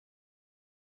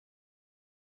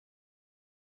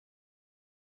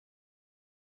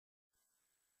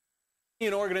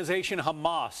Organization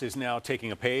Hamas is now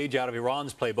taking a page out of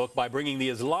Iran's playbook by bringing the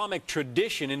Islamic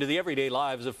tradition into the everyday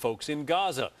lives of folks in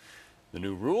Gaza. The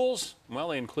new rules, well,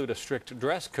 they include a strict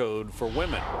dress code for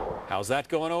women. How's that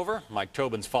going over? Mike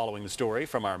Tobin's following the story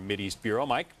from our Mideast Bureau.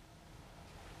 Mike?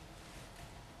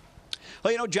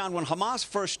 Well, you know, John, when Hamas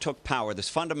first took power, this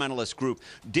fundamentalist group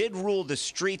did rule the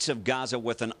streets of Gaza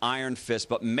with an iron fist,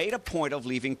 but made a point of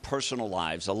leaving personal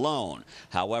lives alone.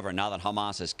 However, now that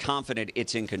Hamas is confident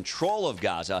it's in control of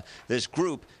Gaza, this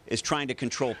group is trying to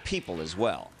control people as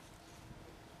well.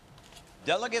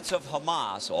 Delegates of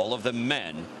Hamas, all of them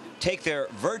men, take their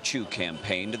virtue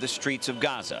campaign to the streets of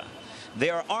Gaza.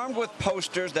 They are armed with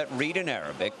posters that read in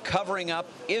Arabic, "Covering up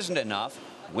isn't enough.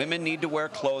 Women need to wear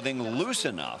clothing loose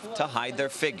enough to hide their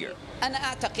figure."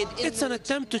 It's an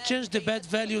attempt to change the bad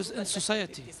values in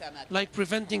society, like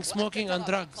preventing smoking and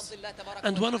drugs.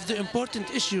 And one of the important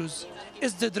issues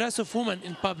is the dress of women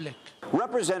in public.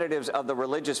 Representatives of the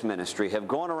religious ministry have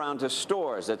gone around to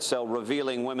stores that sell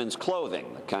revealing women's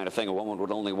clothing, the kind of thing a woman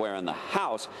would only wear in the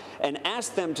house, and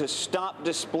asked them to stop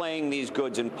displaying these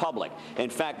goods in public. In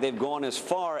fact, they've gone as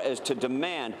far as to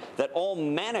demand that all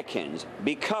mannequins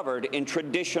be covered in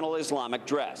traditional Islamic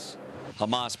dress.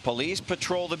 Hamas police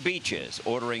patrol the beaches,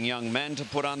 ordering young men to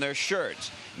put on their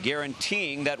shirts,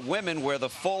 guaranteeing that women wear the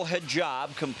full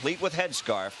hijab, complete with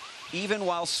headscarf, even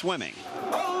while swimming.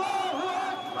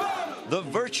 The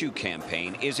Virtue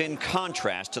Campaign is in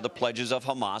contrast to the pledges of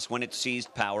Hamas when it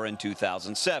seized power in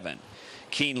 2007.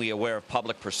 Keenly aware of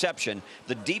public perception,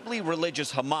 the deeply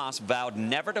religious Hamas vowed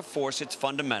never to force its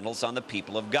fundamentals on the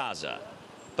people of Gaza.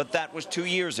 But that was 2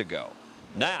 years ago.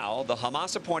 Now, the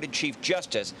Hamas-appointed Chief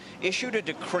Justice issued a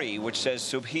decree which says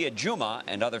Subhiya Juma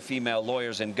and other female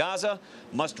lawyers in Gaza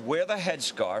must wear the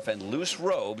headscarf and loose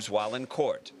robes while in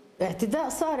court.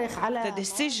 The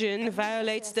decision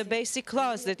violates the basic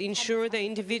laws that ensure the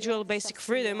individual basic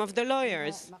freedom of the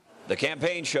lawyers. The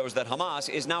campaign shows that Hamas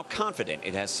is now confident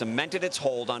it has cemented its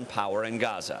hold on power in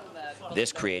Gaza.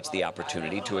 This creates the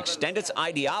opportunity to extend its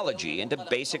ideology into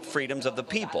basic freedoms of the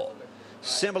people,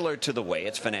 similar to the way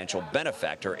its financial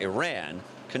benefactor, Iran,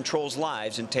 controls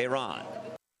lives in Tehran.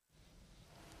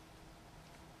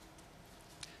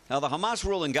 Now, the Hamas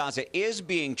rule in Gaza is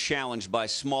being challenged by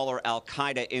smaller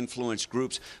al-Qaeda-influenced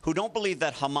groups who don't believe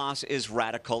that Hamas is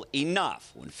radical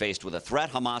enough. When faced with a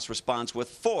threat, Hamas responds with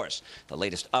force. The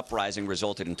latest uprising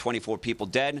resulted in 24 people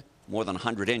dead, more than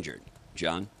 100 injured.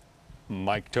 John?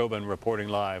 Mike Tobin reporting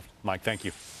live. Mike, thank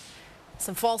you.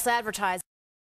 Some false advertising.